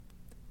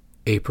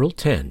April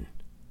 10.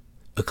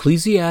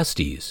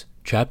 Ecclesiastes,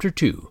 chapter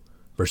 2,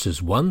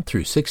 verses 1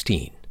 through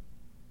 16.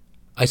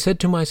 I said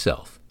to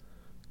myself,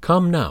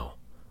 "Come now,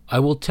 I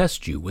will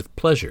test you with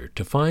pleasure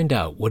to find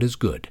out what is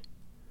good."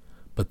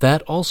 But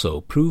that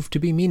also proved to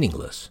be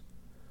meaningless.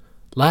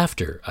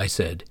 Laughter, I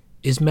said,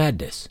 is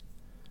madness,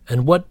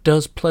 and what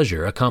does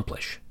pleasure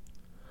accomplish?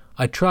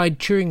 I tried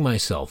cheering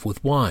myself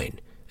with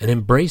wine and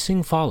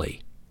embracing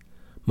folly,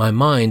 my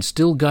mind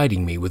still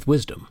guiding me with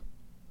wisdom.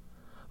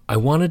 I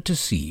wanted to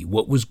see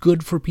what was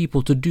good for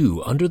people to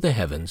do under the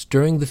heavens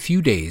during the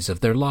few days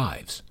of their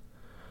lives.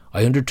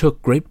 I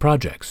undertook great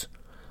projects.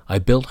 I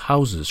built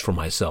houses for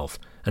myself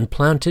and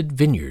planted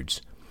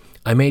vineyards.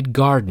 I made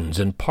gardens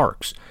and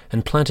parks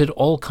and planted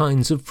all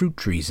kinds of fruit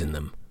trees in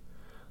them.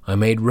 I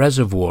made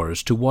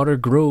reservoirs to water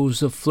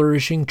groves of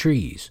flourishing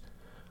trees.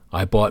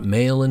 I bought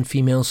male and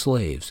female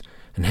slaves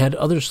and had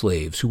other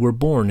slaves who were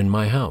born in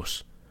my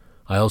house.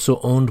 I also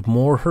owned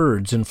more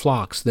herds and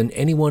flocks than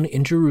anyone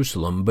in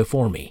Jerusalem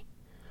before me.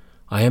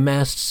 I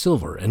amassed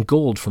silver and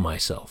gold for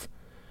myself,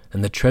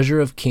 and the treasure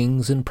of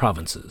kings and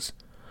provinces.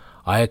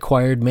 I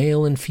acquired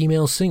male and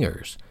female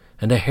singers,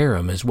 and a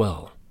harem as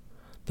well,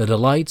 the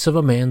delights of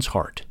a man's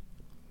heart.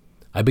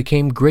 I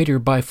became greater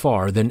by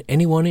far than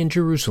anyone in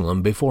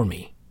Jerusalem before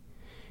me.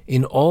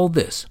 In all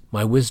this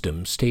my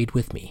wisdom stayed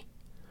with me.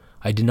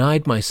 I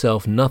denied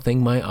myself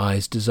nothing my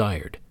eyes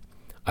desired.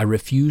 I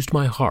refused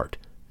my heart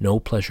no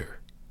pleasure.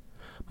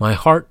 My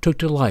heart took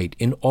delight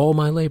in all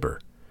my labor,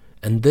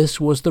 and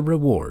this was the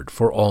reward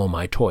for all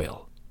my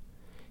toil.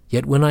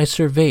 Yet when I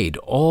surveyed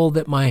all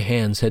that my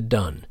hands had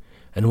done,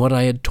 and what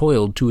I had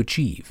toiled to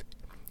achieve,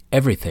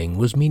 everything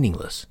was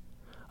meaningless,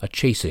 a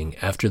chasing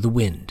after the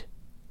wind.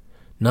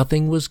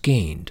 Nothing was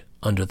gained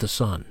under the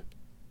sun.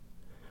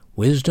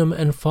 Wisdom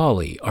and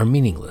folly are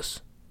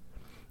meaningless.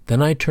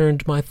 Then I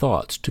turned my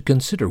thoughts to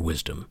consider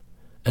wisdom,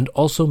 and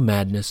also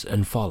madness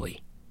and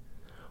folly.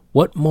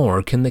 What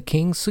more can the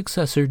king's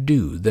successor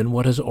do than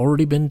what has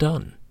already been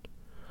done?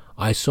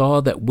 I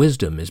saw that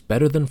wisdom is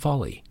better than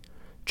folly,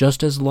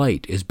 just as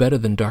light is better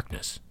than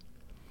darkness.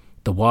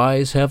 The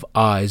wise have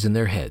eyes in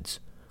their heads,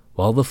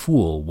 while the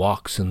fool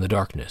walks in the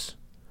darkness.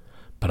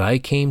 But I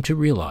came to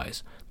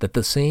realize that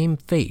the same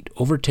fate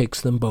overtakes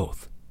them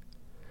both.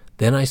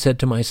 Then I said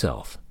to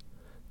myself,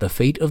 "The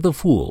fate of the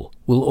fool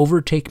will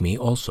overtake me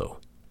also."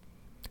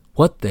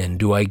 What then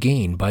do I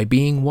gain by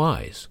being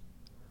wise?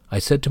 I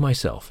said to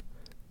myself,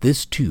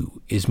 "This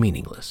too is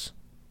meaningless."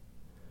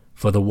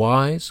 For the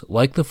wise,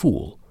 like the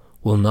fool,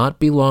 will not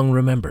be long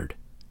remembered.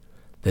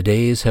 The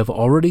days have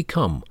already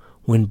come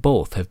when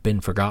both have been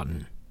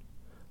forgotten.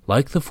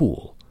 Like the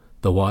fool,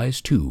 the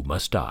wise too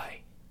must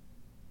die.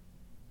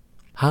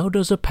 How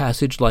does a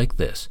passage like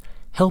this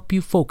help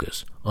you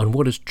focus on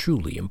what is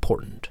truly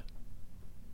important?